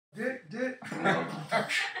Dick.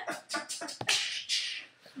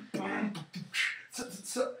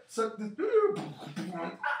 Suck this.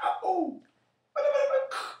 Oh.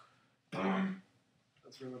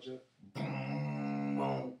 That's pretty much it. Boom,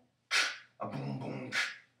 boom, a boom, boom,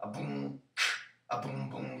 a boom, a boom,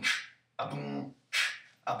 boom, a boom,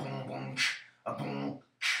 a boom, boom, a boom.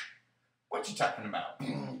 What you talking about?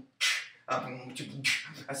 Boom, a boom,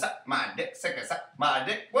 I suck my dick, suck my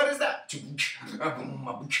dick. What is that? A boom,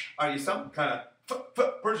 a boom. Are you some kind of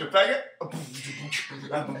Persian faggot? A boom,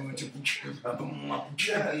 a boom, a boom, a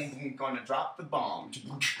boom. Gonna drop the bomb. A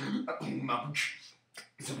boom, a boom.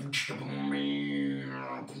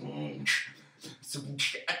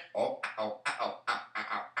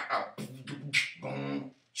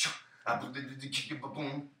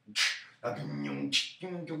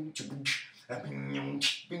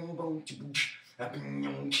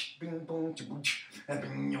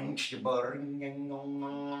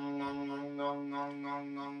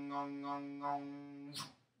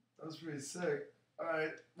 That was pretty sick.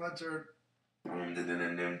 Alright, my turn. Boom, da da da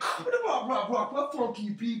da. Rock, funky,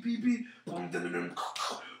 beep. Boom, da da da.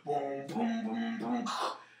 Boom, boom.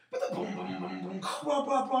 What the boom, boom. Rock,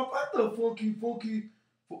 what the funky.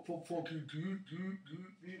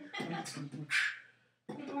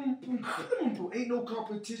 Ain't no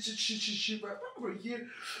competition, shit right here.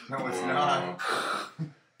 No, it's not.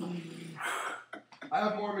 I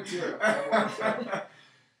have more material.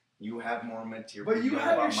 You have more material. But you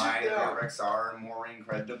have your my shit down. lyrics are more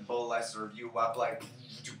incredible. I serve you up like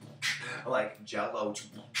Jello.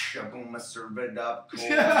 Boom, I serve it up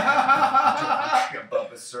cold.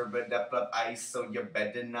 Bubba, serve it up ice, so you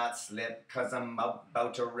better not slip, cause I'm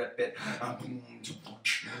about to rip it.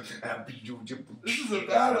 This is a You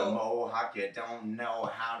got a battle. mohawk, you don't know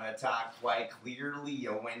how to talk quite clearly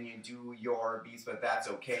when you do your beats, but that's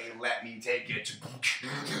okay, let me take it.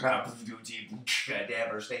 A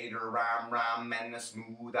devastator, rhyme, and a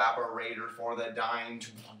smooth operator for the dime.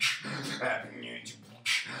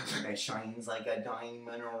 It shines like a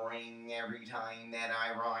diamond ring every time that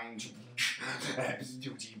I rhyme.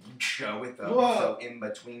 With the so in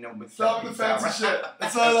between with Stop the the fancy shit.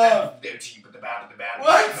 That's all I have.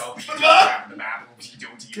 What?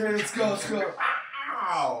 Okay, let's go.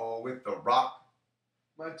 Ow, with the rock.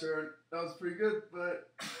 My turn. That was pretty good, but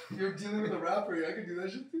you're dealing with a rapper. I can do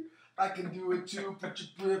that shit too. I can do it too. Put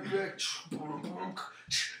your back.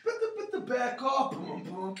 Put the back off.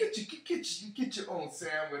 Get your own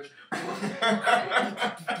sandwich.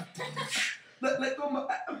 Let go my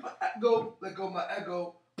ego. Let go my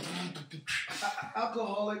ego.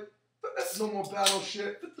 Alcoholic. That's no more battle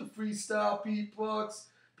shit. Put the freestyle beatbox.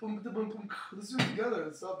 Let's do it together.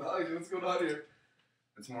 Let's stop value. Let's go down here.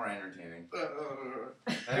 It's more entertaining.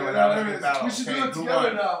 Anyway, that was a good battle. we should do Okay, it who together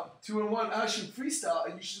won? now. 2 and 1. I should freestyle,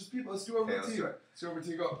 and you should just people. Let's do it over Okay, the let's team. do it. Let's do it over the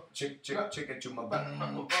team. Go. Chick it to my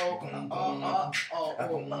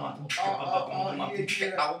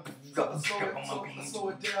Slow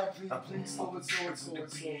it down, please. Slow it.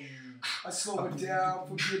 I slow it down,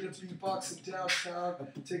 forget the beatboxing downtown.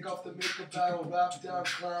 Take off the makeup battle, rap down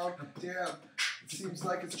clown. Damn, it seems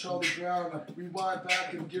like it's Charlie Brown. Rewind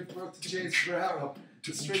back and give birth to James Brown.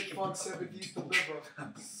 The straight funk 70s deliver.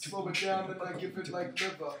 Slow it down and I give it like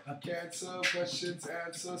liver. Cancer, questions,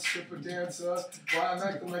 answer, stripper dancer. Why I'm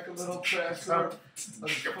acting like a little prancer. A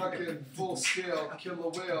fucking full scale, killer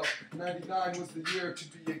whale. 99 was the year to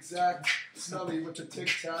be exact. Smelly with the tic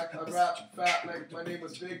tac. I rap fat like my name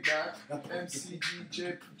was Big Mac. MC,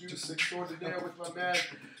 DJ, producer extraordinaire with my man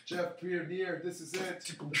Jeff Premier. This is it.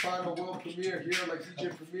 The final world premiere here like DJ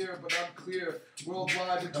Premier, but I'm clear.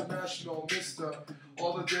 Worldwide, international, Mr.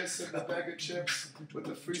 All of this and the bag of chips with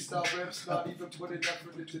the freestyle rips, not even putting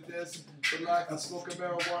effort into this. Relax and smoke a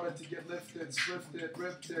marijuana to get lifted, splifted,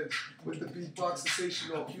 ripped it with the beatbox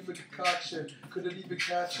sensational, human concoction. Couldn't even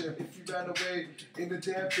catch him if he ran away in the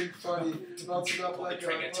damn thing funny. Bouncing up like a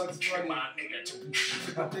Bugs Bunny.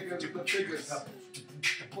 The figures.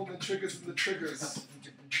 Pulling triggers and the triggers.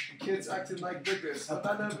 Kids acting like biggest, but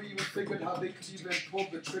I never even figured how they could even pull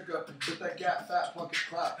the trigger with that gap fat pocket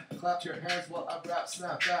clap. Clap your hands while I rap,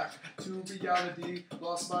 snap back to reality.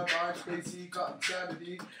 Lost my mind, crazy, got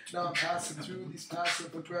insanity. Now I'm passing through these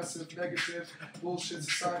passive, aggressive, negative bullshit.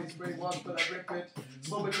 Society's brainwashed, but I rip it.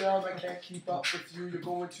 Slow it down, I can't keep up with you. You're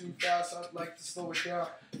going too fast, I'd like to slow it down.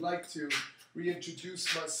 Like to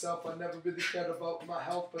reintroduce myself. I never really cared about my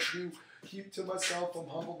health, but you. Keep to myself, I'm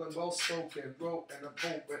humble and well-spoken, wrote and a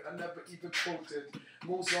poet, I never even quoted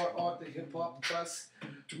Mozart art, the hip-hop press,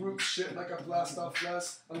 root shit like I blast off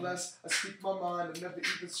less, unless I speak my mind, I never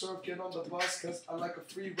even serve, get on the bus, cause I like a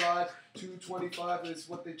free ride, $2.25 is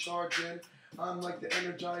what they charge in, I'm like the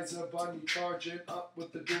Energizer Bunny, charging up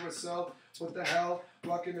with the Duracell. What the hell?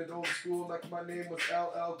 Rocking it old school like my name was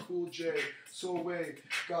LL Cool J. So wait,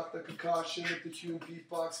 got the concoction with the Hume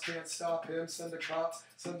beatbox, can't stop him. Send the cops,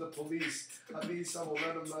 send the police. At least I will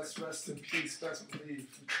let him rest in peace. Best believe.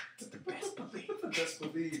 The best belief. The best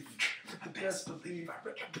believe. The best believe.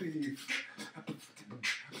 Believe.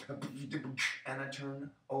 And I turn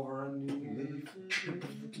over a new leaf.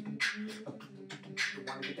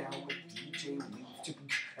 Wanna get down with DJ Leaf.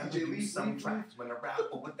 And DJ Leaf some tracks when I rap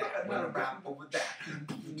over that, when I rap over that.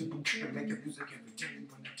 And make music every day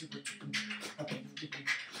when I do it.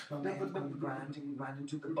 I'm grinding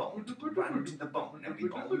to the bone, grinding to the bone. And we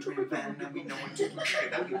bone train fan, and we know what to do.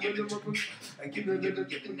 And we give it,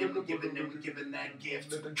 giving that gift.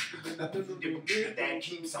 That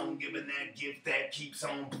keeps on giving that gift, that keeps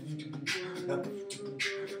on.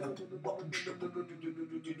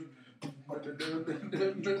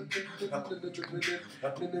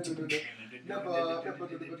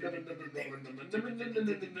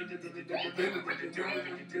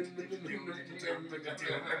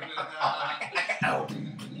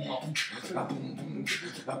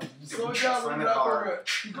 Slow down, rapper.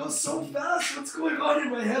 He goes so fast. What's going on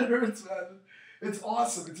in my head hurts, man. It's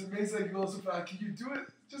awesome. It's amazing he goes so fast. Can you do it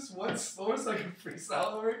just once slower so I can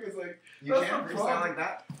freestyle over it? Because like you can't freestyle like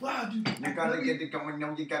that. Wow, dude. You gotta get it going.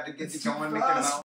 No, you gotta get it It's too going. Make it out.